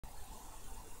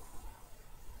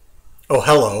Oh,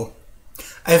 hello.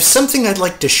 I have something I'd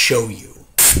like to show you.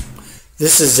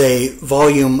 This is a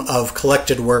volume of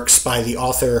collected works by the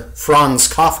author Franz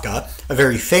Kafka, a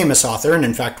very famous author, and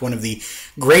in fact one of the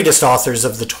greatest authors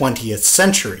of the 20th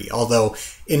century, although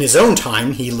in his own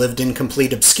time he lived in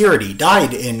complete obscurity,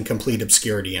 died in complete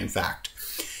obscurity, in fact.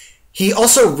 He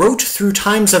also wrote through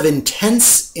times of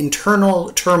intense internal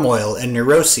turmoil and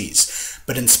neuroses,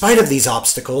 but in spite of these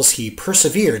obstacles, he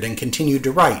persevered and continued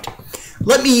to write.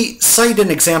 Let me cite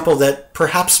an example that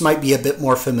perhaps might be a bit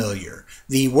more familiar,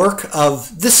 the work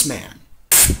of this man.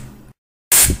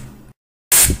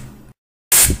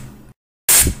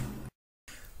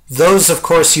 Those, of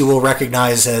course, you will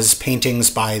recognize as paintings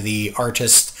by the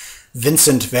artist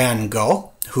Vincent van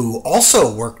Gogh, who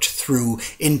also worked through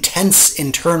intense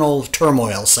internal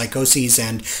turmoil, psychoses,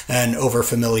 and an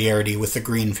overfamiliarity with the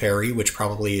green fairy, which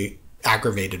probably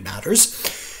aggravated matters.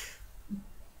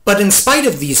 But in spite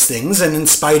of these things, and in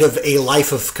spite of a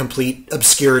life of complete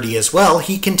obscurity as well,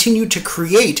 he continued to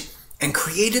create, and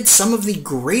created some of the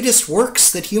greatest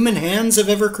works that human hands have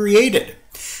ever created.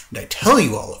 And I tell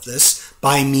you all of this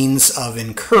by means of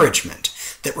encouragement,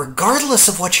 that regardless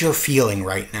of what you're feeling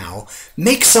right now,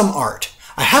 make some art.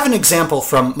 I have an example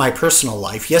from my personal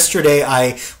life. Yesterday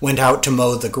I went out to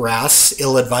mow the grass,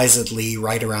 ill-advisedly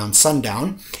right around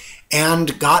sundown,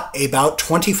 and got about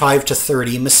 25 to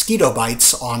 30 mosquito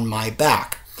bites on my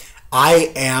back.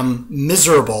 I am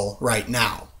miserable right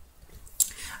now.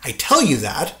 I tell you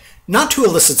that, not to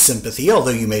elicit sympathy,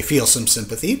 although you may feel some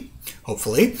sympathy,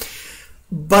 hopefully,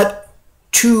 but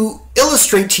to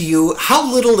illustrate to you how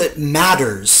little it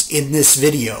matters in this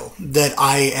video that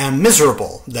I am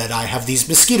miserable, that I have these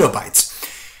mosquito bites.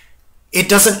 It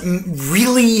doesn't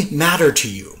really matter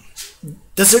to you.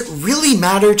 Does it really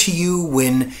matter to you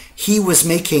when he was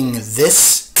making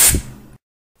this?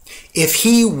 If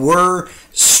he were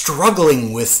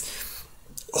struggling with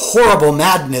horrible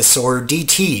madness or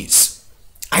DTs?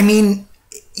 I mean,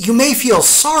 you may feel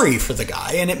sorry for the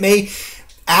guy, and it may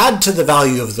add to the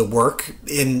value of the work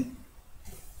in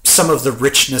some of the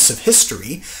richness of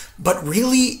history, but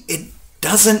really it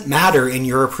doesn't matter in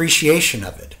your appreciation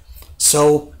of it.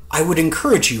 So I would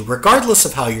encourage you, regardless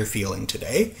of how you're feeling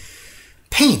today,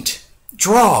 paint,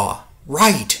 draw,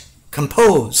 write,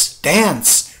 compose,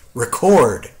 dance,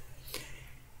 record.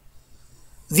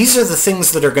 These are the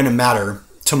things that are going to matter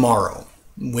tomorrow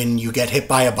when you get hit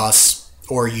by a bus,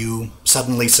 or you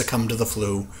suddenly succumb to the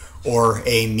flu, or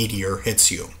a meteor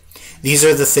hits you. These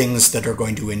are the things that are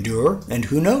going to endure, and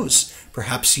who knows,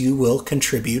 perhaps you will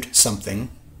contribute something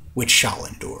which shall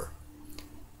endure.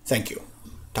 Thank you.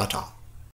 Ta-ta.